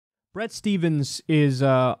Brett Stevens is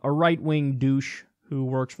a right-wing douche who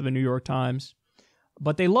works for the New York Times,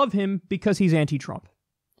 but they love him because he's anti-Trump.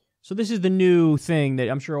 So this is the new thing that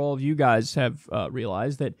I'm sure all of you guys have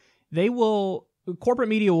realized, that corporate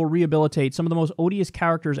media will rehabilitate some of the most odious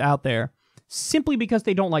characters out there simply because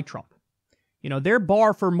they don't like Trump. You know, their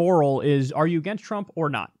bar for moral is, are you against Trump or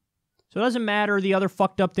not? So it doesn't matter the other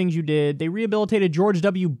fucked up things you did. They rehabilitated George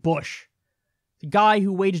W. Bush, the guy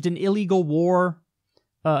who waged an illegal war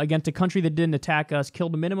against a country that didn't attack us,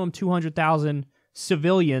 killed a minimum 200,000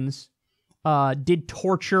 civilians, did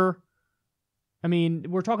torture. I mean,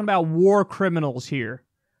 we're talking about war criminals here.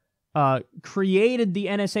 Created the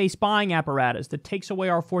NSA spying apparatus that takes away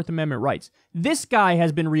our Fourth Amendment rights. This guy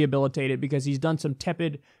has been rehabilitated because he's done some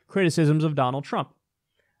tepid criticisms of Donald Trump.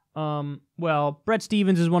 Well, Brett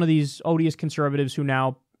Stevens is one of these odious conservatives who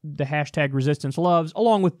now the hashtag resistance loves,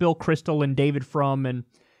 along with Bill Kristol and David Frum and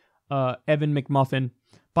Evan McMuffin.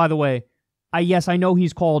 By the way, yes, I know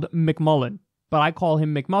he's called McMullen, but I call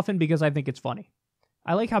him McMuffin because I think it's funny.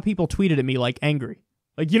 I like how people tweeted at me like angry.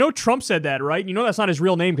 Like, you know, Trump said that, right? You know that's not his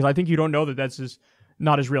real name because I think you don't know that that's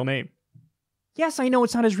not his real name. Yes, I know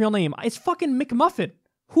it's not his real name. It's fucking McMuffin.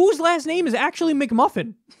 Whose last name is actually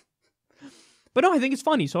McMuffin? But no, I think it's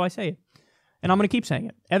funny, so I say it. And I'm going to keep saying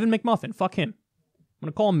it. Evan McMuffin, fuck him. I'm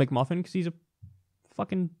going to call him McMuffin because he's a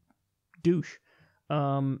fucking douche.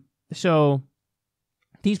 So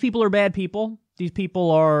these people are bad people. These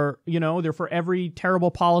people are, you know, they're for every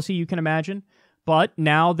terrible policy you can imagine. But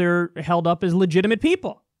now they're held up as legitimate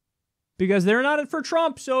people because they're not for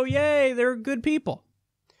Trump. So yay, they're good people.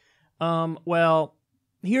 Well,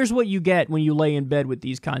 here's what you get when you lay in bed with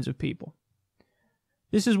these kinds of people.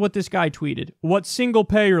 This is what this guy tweeted. What single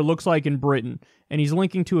payer looks like in Britain. And he's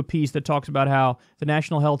linking to a piece that talks about how the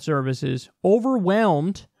National Health Service is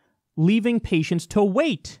overwhelmed, leaving patients to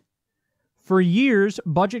wait. For years,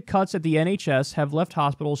 budget cuts at the NHS have left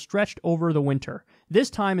hospitals stretched over the winter. This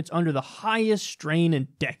time, it's under the highest strain in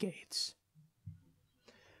decades.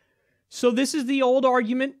 So this is the old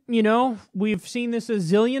argument, you know. We've seen this a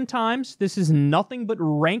zillion times. This is nothing but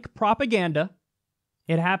rank propaganda.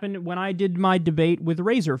 It happened when I did my debate with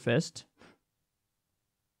Razor Fist.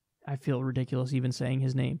 I feel ridiculous even saying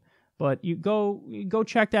his name. But you go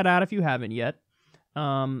check that out if you haven't yet.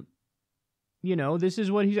 You know, this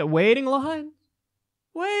is what he said. Waiting lines.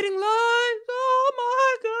 Waiting lines. Oh,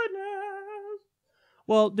 my goodness.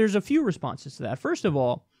 Well, there's a few responses to that. First of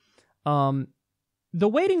all, the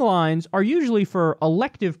waiting lines are usually for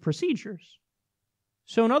elective procedures.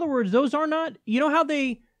 So, in other words, those are not... You know how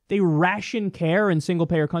they ration care in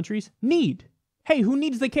single-payer countries? Need. Hey, who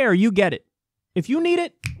needs the care? You get it. If you need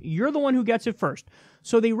it, you're the one who gets it first.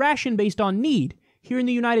 So they ration based on need. Here in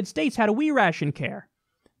the United States, how do we ration care?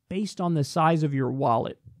 Based on the size of your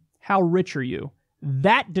wallet. How rich are you?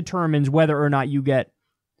 That determines whether or not you get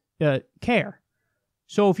care.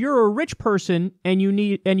 So if you're a rich person and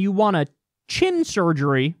you want a chin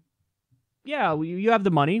surgery, yeah, you have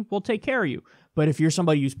the money, we'll take care of you. But if you're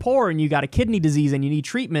somebody who's poor and you got a kidney disease and you need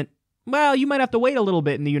treatment, well, you might have to wait a little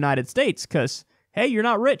bit in the United States because, hey, you're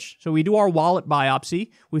not rich. So we do our wallet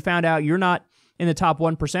biopsy. We found out you're not in the top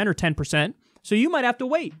 1% or 10%. So you might have to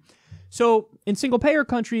wait. So in single-payer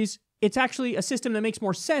countries, it's actually a system that makes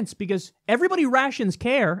more sense because everybody rations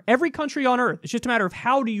care, every country on earth. It's just a matter of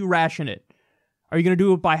how do you ration it. Are you going to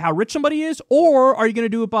do it by how rich somebody is, or are you going to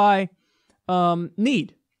do it by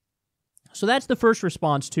need? So that's the first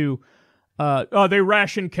response to, they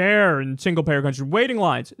ration care in single-payer countries. Waiting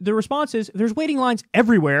lines. The response is, there's waiting lines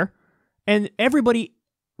everywhere, and everybody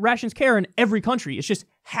rations care in every country. It's just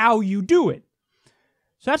how you do it.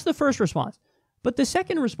 So that's the first response. But the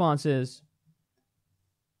second response is,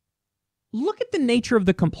 look at the nature of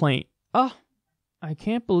the complaint. I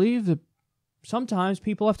can't believe that sometimes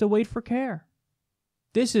people have to wait for care.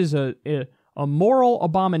 This is a moral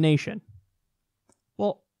abomination.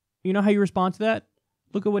 Well, you know how you respond to that?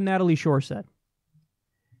 Look at what Natalie Shore said.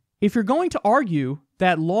 If you're going to argue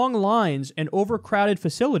that long lines and overcrowded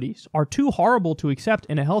facilities are too horrible to accept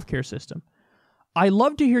in a healthcare system, I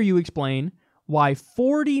love to hear you explain why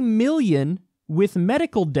 40 million with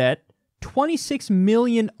medical debt, 26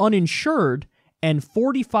 million uninsured, and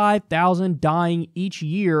 45,000 dying each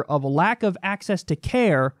year of a lack of access to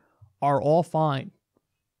care are all fine.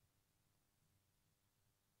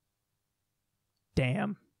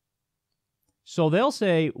 Damn. So they'll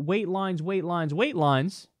say, wait lines, wait lines, wait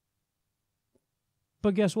lines.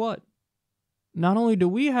 But guess what? Not only do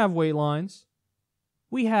we have wait lines,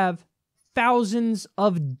 we have thousands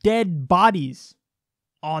of dead bodies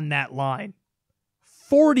on that line.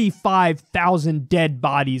 45,000 dead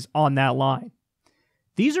bodies on that line.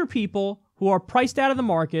 These are people who are priced out of the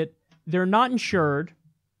market they're not insured,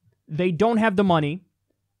 they don't have the money,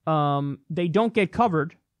 they don't get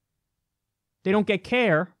covered, they don't get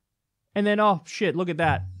care, and then, oh, shit, look at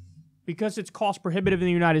that. Because it's cost prohibitive in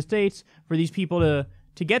the United States for these people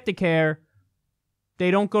to get the care,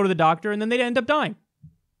 they don't go to the doctor, and then they end up dying.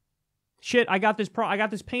 Shit, I got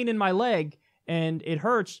this pain in my leg, and it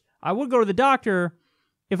hurts. I would go to the doctor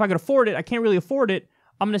if I could afford it. I can't really afford it.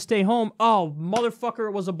 I'm going to stay home. Oh, motherfucker,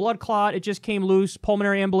 it was a blood clot. It just came loose.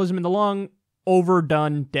 Pulmonary embolism in the lung.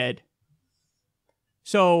 Overdone. Dead.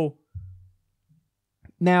 So,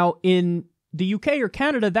 now in the UK or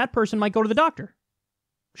Canada, that person might go to the doctor.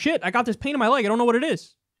 Shit, I got this pain in my leg. I don't know what it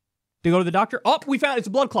is. They go to the doctor. Oh, we found it's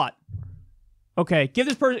a blood clot. Okay,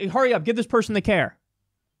 hurry up, give this person the care.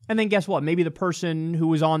 And then guess what? Maybe the person who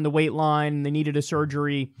was on the wait line, they needed a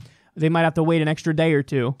surgery, they might have to wait an extra day or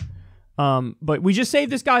two. But we just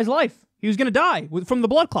saved this guy's life. He was going to die from the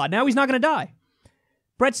blood clot. Now he's not going to die.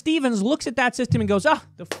 Brett Stevens looks at that system and goes,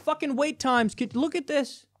 the fucking wait times. Look at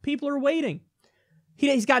this. People are waiting.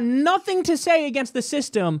 He's got nothing to say against the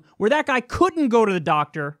system where that guy couldn't go to the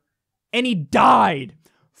doctor and he died.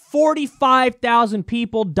 45,000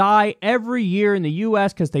 people die every year in the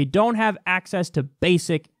U.S. because they don't have access to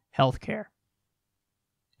basic health care.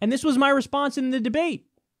 And this was my response in the debate.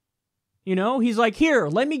 You know, he's like, here,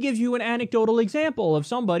 let me give you an anecdotal example of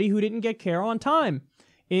somebody who didn't get care on time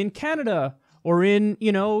in Canada or in,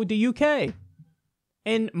 the UK.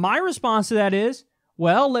 And my response to that is,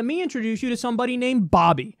 well, let me introduce you to somebody named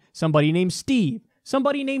Bobby, somebody named Steve,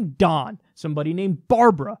 somebody named Don, somebody named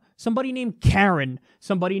Barbara, somebody named Karen,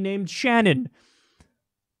 somebody named Shannon.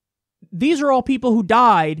 These are all people who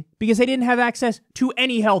died because they didn't have access to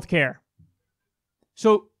any health care.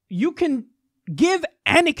 So you can give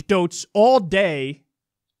anecdotes all day,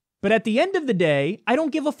 but at the end of the day, I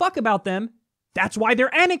don't give a fuck about them. That's why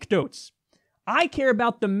they're anecdotes. I care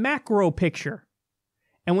about the macro picture.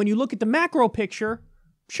 And when you look at the macro picture,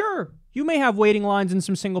 sure, you may have waiting lines in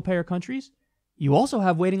some single-payer countries. You also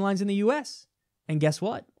have waiting lines in the U.S. And guess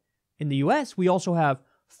what? In the U.S., we also have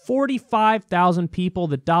 45,000 people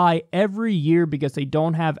that die every year because they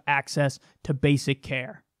don't have access to basic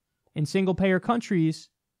care. In single-payer countries,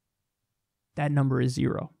 that number is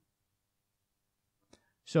 0.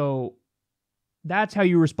 So that's how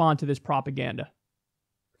you respond to this propaganda.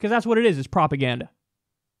 Because that's what it is. It's propaganda.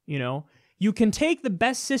 You can take the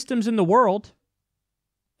best systems in the world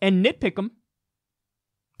and nitpick them.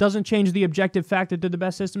 Doesn't change the objective fact that they're the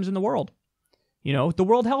best systems in the world. The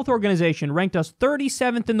World Health Organization ranked us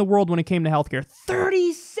 37th in the world when it came to healthcare.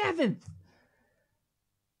 37th!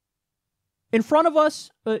 In front of us,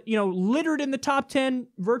 littered in the top 10,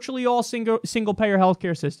 virtually all single-payer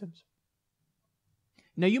healthcare systems.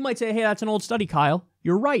 Now, you might say, hey, that's an old study, Kyle.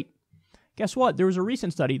 You're right. Guess what? There was a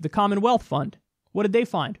recent study, the Commonwealth Fund. What did they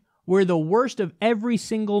find? We're the worst of every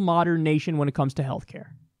single modern nation when it comes to healthcare.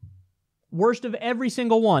 Worst of every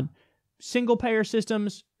single one. Single-payer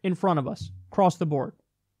systems in front of us, across the board.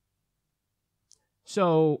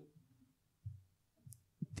 So,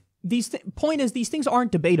 point is, these things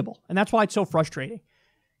aren't debatable, and that's why it's so frustrating.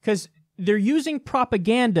 Because they're using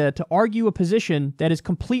propaganda to argue a position that is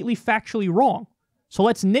completely factually wrong. So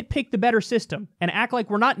let's nitpick the better system and act like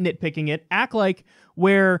we're not nitpicking it. Act like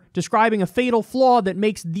we're describing a fatal flaw that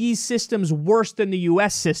makes these systems worse than the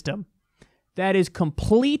U.S. system. That is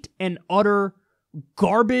complete and utter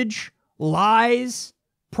garbage, lies,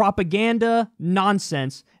 propaganda,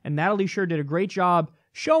 nonsense. And Natalie sure did a great job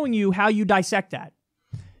showing you how you dissect that.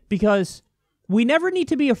 Because we never need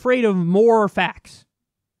to be afraid of more facts.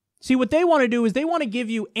 See, what they want to do is they want to give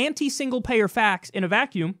you anti-single-payer facts in a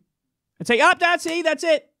vacuum and say, that's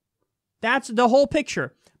it. That's the whole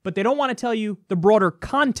picture. But they don't want to tell you the broader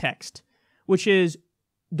context, which is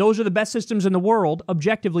those are the best systems in the world,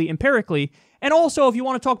 objectively, empirically. And also, if you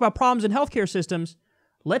want to talk about problems in healthcare systems,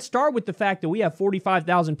 let's start with the fact that we have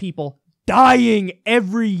 45,000 people dying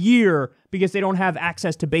every year because they don't have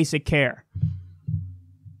access to basic care.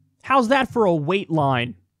 How's that for a wait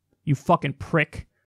line, you fucking prick?